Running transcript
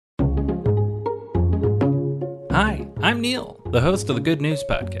Hi, I'm Neil, the host of the Good News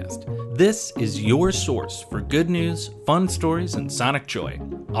Podcast. This is your source for good news, fun stories, and sonic joy.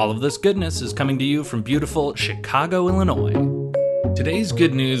 All of this goodness is coming to you from beautiful Chicago, Illinois. Today's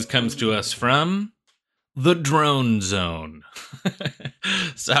good news comes to us from the Drone Zone.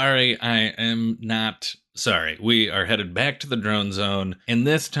 Sorry, I am not sorry. We are headed back to the Drone Zone, and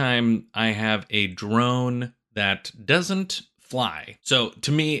this time I have a drone that doesn't fly. So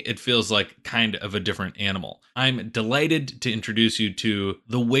to me, it feels like kind of a different animal. I'm delighted to introduce you to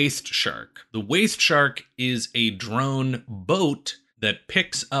the WasteShark. The WasteShark is a drone boat that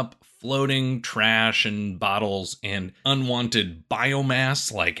picks up floating trash and bottles and unwanted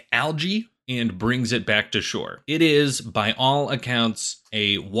biomass like algae and brings it back to shore. It is, by all accounts,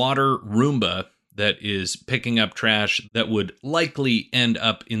 a water Roomba that is picking up trash that would likely end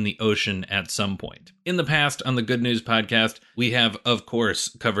up in the ocean at some point. In the past, on the Good News Podcast, we have, of course,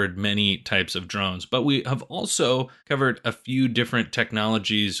 covered many types of drones, but we have also covered a few different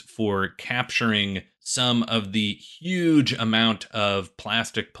technologies for capturing some of the huge amount of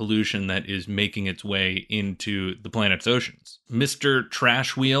plastic pollution that is making its way into the planet's oceans. Mr.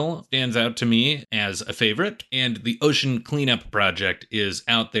 Trash Wheel stands out to me as a favorite, and the Ocean Cleanup Project is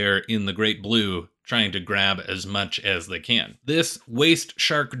out there in the great blue trying to grab as much as they can. This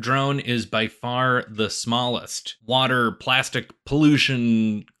WasteShark drone is by far the smallest water plastic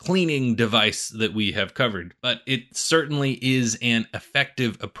pollution cleaning device that we have covered, but it certainly is an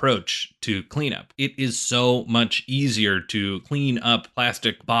effective approach to cleanup. It is so much easier to clean up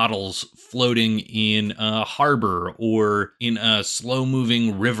plastic bottles floating in a harbor or in a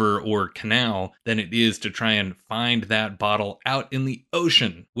slow-moving river or canal than it is to try and find that bottle out in the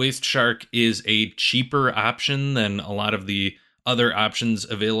ocean. WasteShark is a cheaper option than a lot of the other options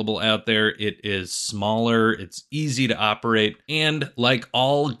available out there. It is smaller, it's easy to operate, and like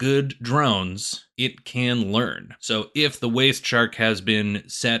all good drones, it can learn. So if the WasteShark has been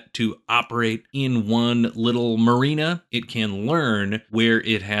set to operate in one little marina, it can learn where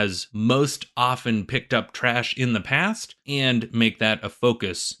it has most often picked up trash in the past and make that a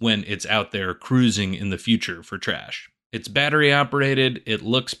focus when it's out there cruising in the future for trash. It's battery operated, it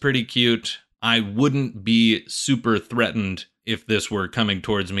looks pretty cute. I wouldn't be super threatened if this were coming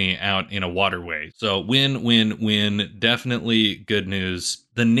towards me out in a waterway. So win, definitely good news.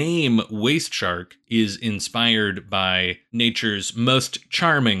 The name WasteShark is inspired by nature's most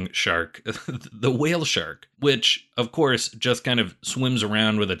charming shark, the whale shark, which, of course, just kind of swims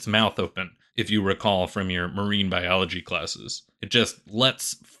around with its mouth open, if you recall from your marine biology classes. It just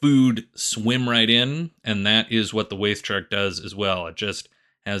lets food swim right in, and that is what the WasteShark does as well. It just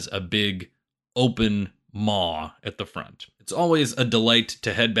has a big open maw at the front. It's always a delight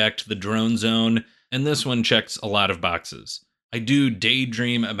to head back to the drone zone, and this one checks a lot of boxes. I do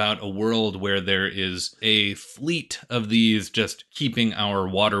daydream about a world where there is a fleet of these just keeping our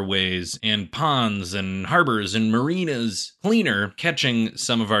waterways and ponds and harbors and marinas cleaner, catching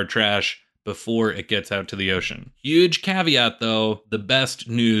some of our trash before it gets out to the ocean. Huge caveat though, the best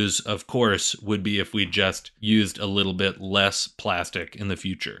news, of course, would be if we just used a little bit less plastic in the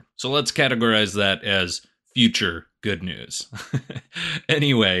future. So let's categorize that as future good news.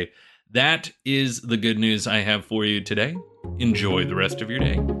 Anyway, that is the good news I have for you today. Enjoy the rest of your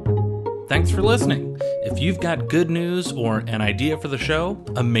day. Thanks for listening. If you've got good news or an idea for the show,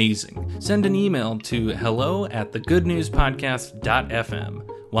 amazing. Send an email to hello@thegoodnewspodcast.fm.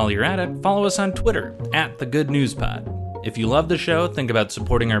 While you're at it, follow us on Twitter @thegoodnewspod. If you love the show, think about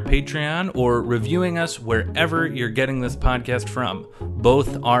supporting our Patreon or reviewing us wherever you're getting this podcast from.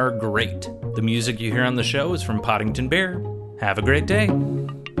 Both are great. The music you hear on the show is from Poddington Bear. Have a great day.